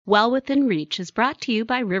Well Within Reach is brought to you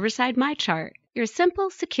by Riverside MyChart, your simple,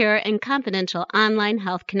 secure, and confidential online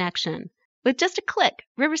health connection. With just a click,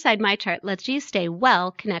 Riverside MyChart lets you stay well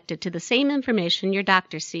connected to the same information your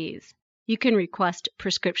doctor sees. You can request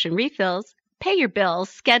prescription refills, pay your bills,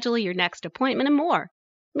 schedule your next appointment, and more.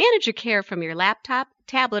 Manage your care from your laptop,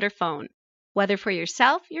 tablet, or phone. Whether for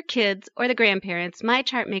yourself, your kids, or the grandparents,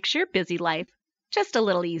 MyChart makes your busy life just a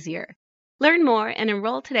little easier. Learn more and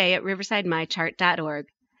enroll today at riversidemychart.org.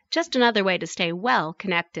 Just another way to stay well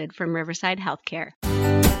connected from Riverside Healthcare.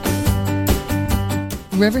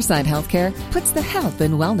 Riverside Healthcare puts the health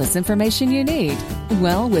and wellness information you need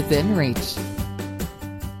well within reach.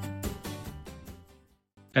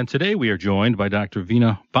 And today we are joined by Dr.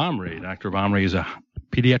 Veena Bhamre. Dr. Bhamre is a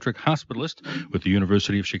pediatric hospitalist with the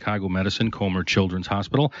University of Chicago Medicine Comer Children's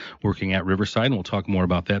Hospital, working at Riverside, and we'll talk more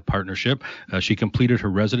about that partnership. She completed her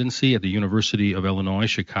residency at the University of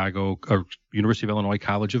Illinois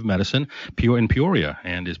College of Medicine in Peoria,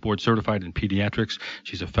 and is board certified in pediatrics.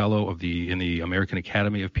 She's a fellow in the American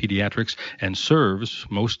Academy of Pediatrics, and serves,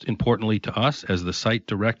 most importantly to us, as the site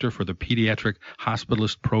director for the Pediatric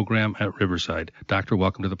Hospitalist Program at Riverside. Doctor,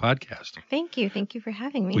 welcome to the podcast. Thank you. Thank you for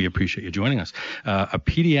having me. We appreciate you joining us. A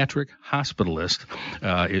pediatric hospitalist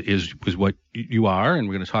is what you are, and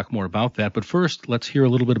we're going to talk more about that. But first, let's hear a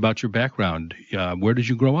little bit about your background. Where did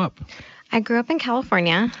you grow up? I grew up in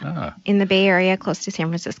California, in the Bay Area, close to San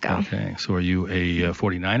Francisco. Okay, so are you a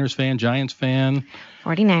 49ers fan, Giants fan?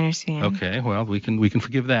 49ers fan. Okay, well, we can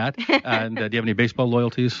forgive that. And do you have any baseball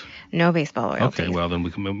loyalties? No baseball loyalties. Okay, well, then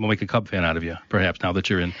we'll make a Cub fan out of you, perhaps, now that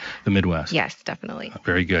you're in the Midwest. Yes, definitely.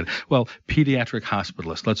 Very good. Well, pediatric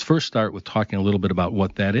hospitalist. Let's first start with talking a little bit about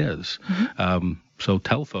what that is. Mm-hmm. So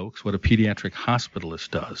tell folks what a pediatric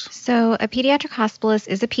hospitalist does. So a pediatric hospitalist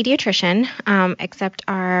is a pediatrician, except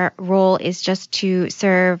our role is just to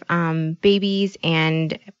serve babies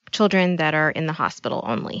and children that are in the hospital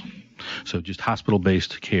only. So just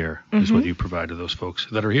hospital-based care is what you provide to those folks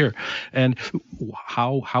that are here. And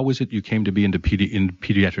how was it you came to be into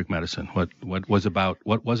pediatric medicine? What was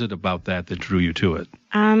it about that drew you to it?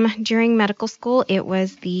 During medical school, it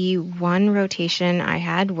was the one rotation I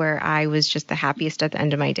had where I was just the happiest at the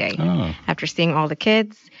end of my day. After seeing all the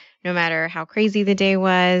kids, no matter how crazy the day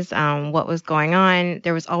was, what was going on,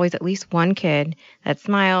 there was always at least one kid that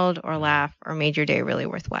smiled or laughed or made your day really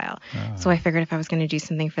worthwhile. So I figured if I was going to do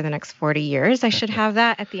something for the next 40 years, I should have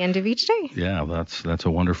that at the end of each day. Yeah, that's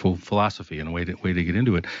a wonderful philosophy and a way to get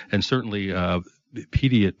into it. And certainly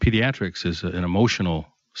pediatrics is an emotional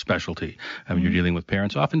specialty. I mean, you're dealing with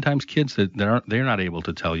parents, oftentimes kids they're not able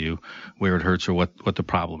to tell you where it hurts or what the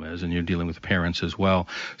problem is, and you're dealing with parents as well.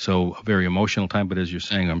 So a very emotional time, but as you're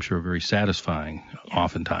saying, I'm sure very satisfying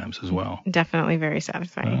oftentimes as well. Definitely very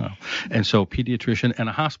satisfying. And so pediatrician and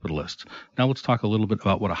a hospitalist. Now let's talk a little bit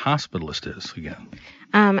about what a hospitalist is again.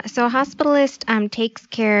 So a hospitalist takes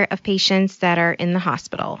care of patients that are in the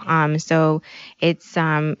hospital. So it's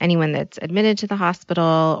anyone that's admitted to the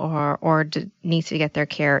hospital or needs to get their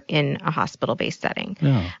care in a hospital-based setting.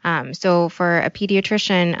 So for a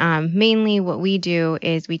pediatrician, mainly what we do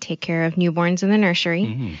is we take care of newborns in the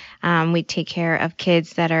nursery. We take care of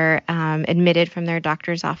kids that are admitted from their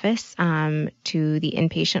doctor's office to the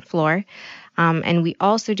inpatient floor. And we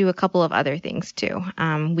also do a couple of other things too.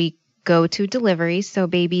 We go to deliveries, so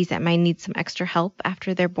babies that might need some extra help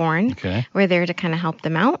after they're born. Okay. We're there to kind of help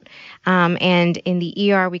them out. And in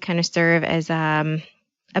the ER, we kind of serve as a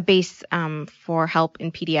base for help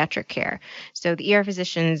in pediatric care. So the ER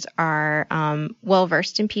physicians are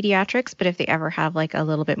well-versed in pediatrics, but if they ever have like a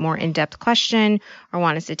little bit more in-depth question or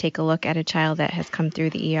want us to take a look at a child that has come through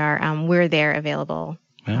the ER, we're there available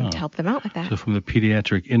to help them out with that. So from the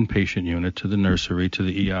pediatric inpatient unit to the nursery to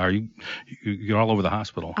the ER, you're all over the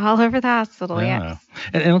hospital. All over the hospital, yes.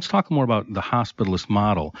 And let's talk more about the hospitalist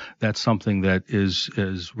model. That's something that is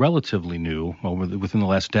relatively new. Within the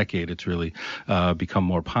last decade, it's really become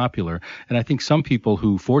more popular. And I think some people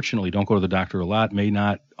who fortunately don't go to the doctor a lot may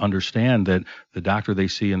not understand that the doctor they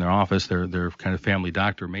see in their office, their kind of family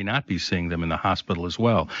doctor, may not be seeing them in the hospital as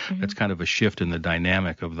well. That's kind of a shift in the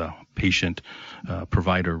dynamic of the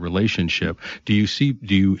patient-provider relationship. Do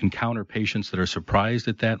you encounter patients that are surprised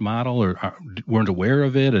at that model or weren't aware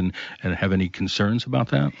of it and have any concerns about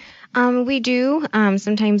that? We do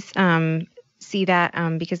sometimes see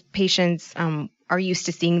that because patients are used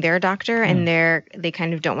to seeing their doctor and they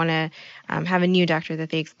kind of don't want to have a new doctor that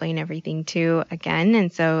they explain everything to again,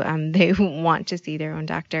 and so they want to see their own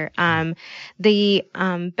doctor. The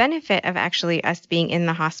benefit of actually us being in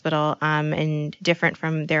the hospital and different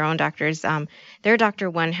from their own doctors, their doctor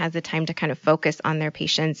one has the time to kind of focus on their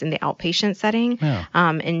patients in the outpatient setting,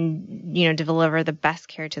 and deliver the best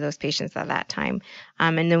care to those patients at that time.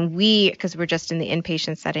 And then we, because we're just in the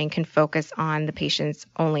inpatient setting, can focus on the patients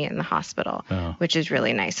only in the hospital, which is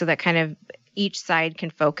really nice. So that kind of each side can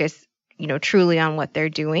focus truly on what they're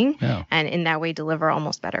doing, and in that way deliver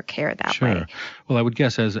almost better care that way. Well, I would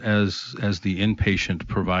guess as the inpatient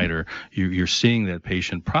provider, you're seeing that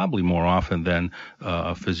patient probably more often than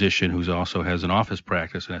a physician who's also has an office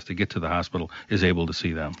practice and has to get to the hospital is able to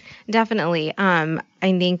see them. Definitely.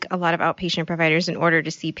 I think a lot of outpatient providers, in order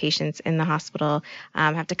to see patients in the hospital,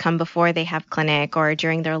 have to come before they have clinic or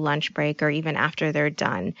during their lunch break or even after they're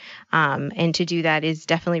done. And to do that is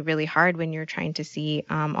definitely really hard when you're trying to see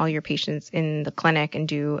all your patients in the clinic and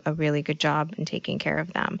do a really good job in taking care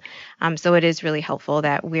of them. So it is really helpful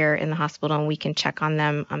that we're in the hospital and we can check on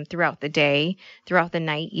them throughout the day, throughout the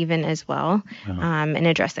night even as well, and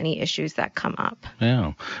address any issues that come up.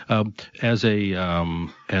 Yeah. As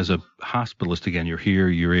a hospitalist, again, you're here,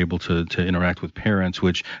 you're able to interact with parents,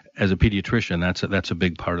 which as a pediatrician, that's a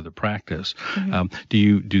big part of the practice. Do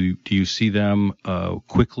you see them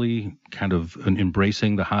quickly kind of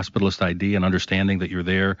embracing the hospitalist idea and understanding that you're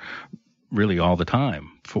there really all the time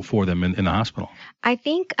for them in the hospital? I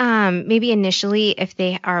think maybe initially, if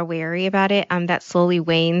they are wary about it, that slowly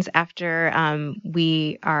wanes after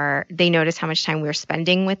they notice how much time we're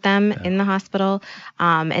spending with them in the hospital,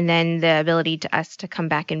 and then the ability to us to come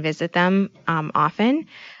back and visit them often.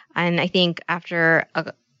 And I think after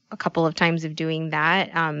a couple of times of doing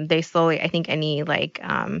that, they slowly, I think any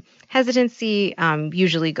hesitancy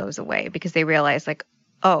usually goes away because they realize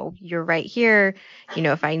oh, you're right here.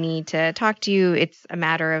 If I need to talk to you, it's a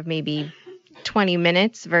matter of maybe 20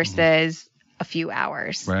 minutes versus a few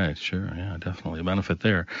hours. Right, sure. Yeah, definitely a benefit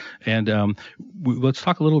there. And let's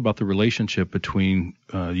talk a little about the relationship between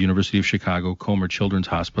University of Chicago, Comer Children's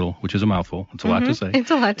Hospital, which is a mouthful. It's a lot to say.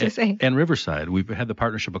 It's a lot to say. And Riverside. We've had the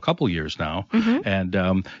partnership a couple years now. And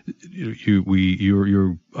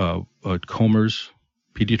you're Comer's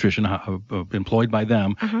pediatrician, employed by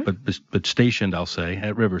them, but stationed, I'll say,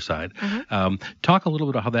 at Riverside. Talk a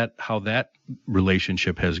little bit about how that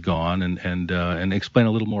relationship has gone, and explain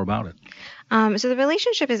a little more about it. So the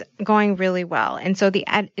relationship is going really well, and so the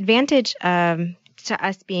advantage to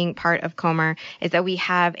us being part of Comer is that we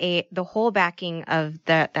have the whole backing of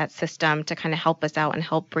that system to kind of help us out and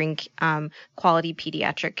help bring quality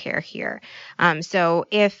pediatric care here. So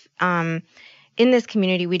if in this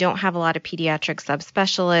community, we don't have a lot of pediatric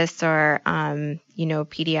subspecialists or,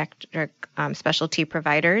 pediatric specialty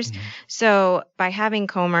providers. So by having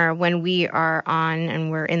Comer, when we are on and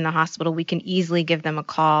we're in the hospital, we can easily give them a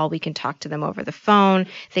call. We can talk to them over the phone.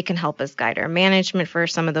 They can help us guide our management for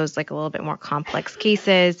some of those a little bit more complex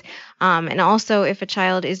cases. And also if a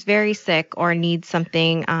child is very sick or needs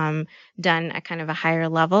something done at kind of a higher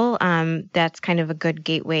level, that's kind of a good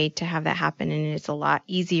gateway to have that happen. And it's a lot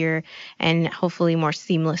easier and hopefully more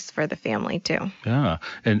seamless for the family too. Yeah.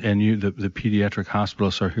 And you, the pediatric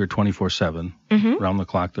hospitalists are here 24/7, around the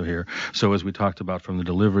clock they're here. So as we talked about, from the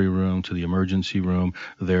delivery room to the emergency room,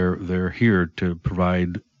 they're here to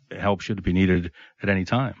provide help should it be needed at any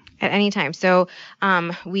time. At any time. So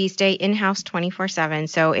we stay in-house 24/7.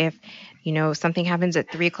 So if something happens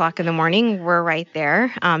at 3:00 in the morning, we're right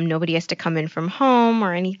there. Nobody has to come in from home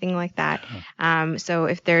or anything like that. So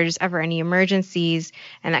if there's ever any emergencies,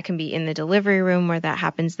 and that can be in the delivery room where that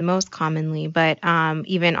happens the most commonly, but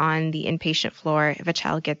even on the inpatient floor, if a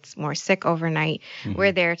child gets more sick overnight,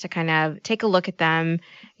 we're there to kind of take a look at them,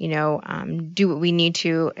 do what we need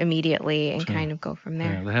to immediately and kind of go from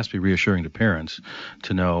there. Yeah, that has to be reassuring to parents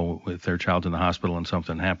to know if their child's in the hospital and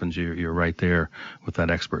something happens, you're right there with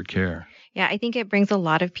that expert care. Yeah, I think it brings a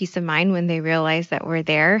lot of peace of mind when they realize that we're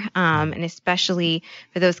there, and especially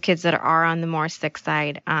for those kids that are on the more sick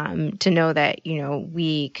side, to know that,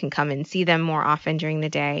 we can come and see them more often during the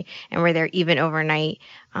day, and we're there even overnight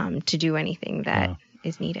to do anything that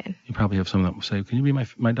is needed. You probably have some that will say, can you be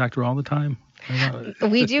my doctor all the time?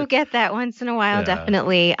 We do get that once in a while,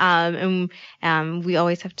 definitely. And we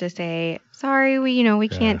always have to say, sorry, we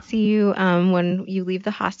can't see you when you leave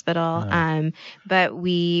the hospital. But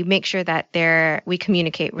we make sure that we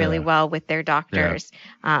communicate really well with their doctors,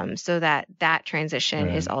 so that transition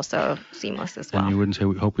is also seamless as well. And you wouldn't say,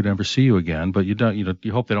 we hope we never see you again, but you don't.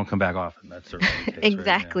 You hope they don't come back often. That's certainly the case,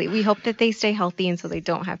 exactly. Right? We hope that they stay healthy, and so they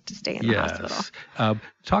don't have to stay in the hospital.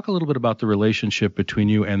 Talk a little bit about the relationship between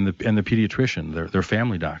you and the pediatrician. physician, their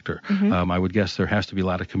family doctor. I would guess there has to be a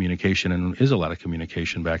lot of communication, and is a lot of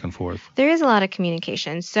communication back and forth. There is a lot of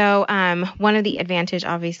communication. So one of the advantage,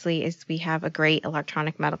 obviously, is we have a great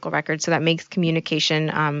electronic medical record, so that makes communication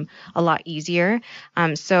a lot easier.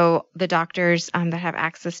 So the doctors that have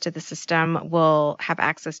access to the system will have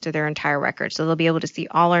access to their entire record. So they'll be able to see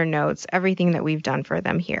all our notes, everything that we've done for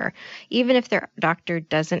them here. Even if their doctor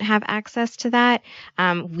doesn't have access to that,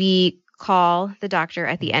 we call the doctor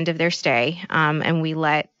at the end of their stay, and we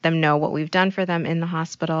let them know what we've done for them in the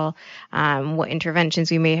hospital, what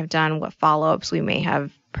interventions we may have done, what follow-ups we may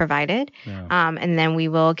have provided, and then we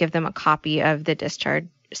will give them a copy of the discharge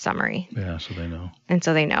summary. Yeah, so they know. And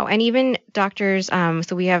so they know. And even doctors,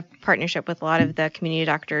 so we have partnership with a lot of the community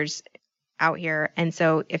doctors out here. And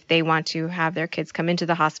so if they want to have their kids come into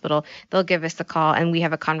the hospital, they'll give us a call, and we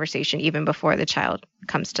have a conversation even before the child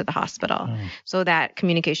comes to the hospital. So that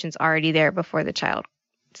communication's already there before the child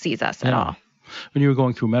sees us at all. When you were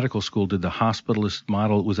going through medical school, did the hospitalist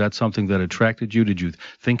model, was that something that attracted you? Did you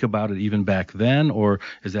think about it even back then, or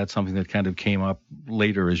is that something that kind of came up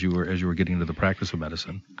later as you were getting into the practice of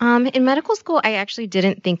medicine? In medical school, I actually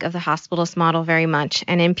didn't think of the hospitalist model very much.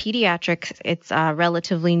 And in pediatrics, it's a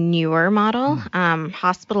relatively newer model.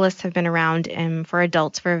 Hospitalists have been around for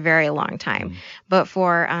adults for a very long time. But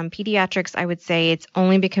for pediatrics, I would say it's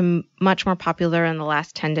only become much more popular in the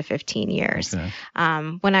last 10 to 15 years. Okay.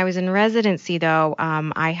 When I was in residency, though,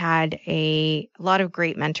 I had a lot of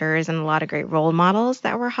great mentors and a lot of great role models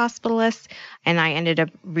that were hospitalists, and I ended up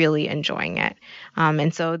really enjoying it.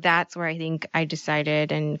 And so that's where I think I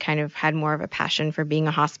decided and kind of had more of a passion for being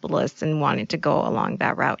a hospitalist and wanted to go along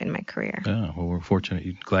that route in my career. Yeah, well, we're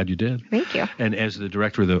fortunate. Glad you did. Thank you. And as the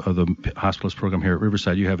director of the hospitalist program here at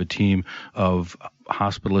Riverside, you have a team of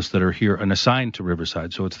hospitalists that are here and assigned to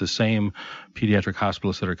Riverside. So it's the same pediatric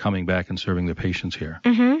hospitalists that are coming back and serving the patients here.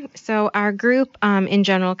 So our group in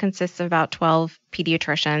general consists of about 12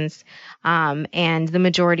 pediatricians, and the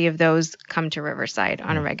majority of those come to Riverside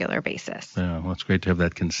on a regular basis. Yeah, well, it's great to have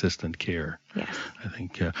that consistent care. Yes. I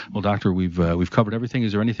think, well, Doctor, we've covered everything.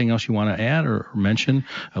 Is there anything else you want to add or mention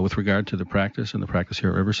with regard to the practice and the practice here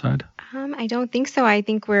at Riverside? I don't think so. I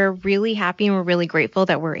think we're really happy and we're really grateful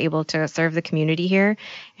that we're able to serve the community here.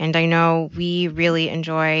 And I know we really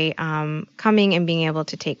enjoy coming and being able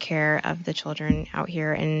to take care of the children out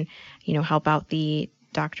here and, help out the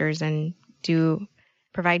doctors and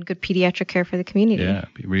provide good pediatric care for the community. Yeah,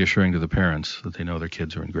 be reassuring to the parents that they know their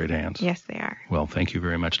kids are in great hands. Yes, they are. Well, thank you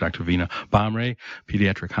very much, Dr. Veena Bhamre,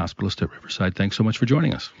 pediatric hospitalist at Riverside. Thanks so much for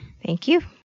joining us. Thank you.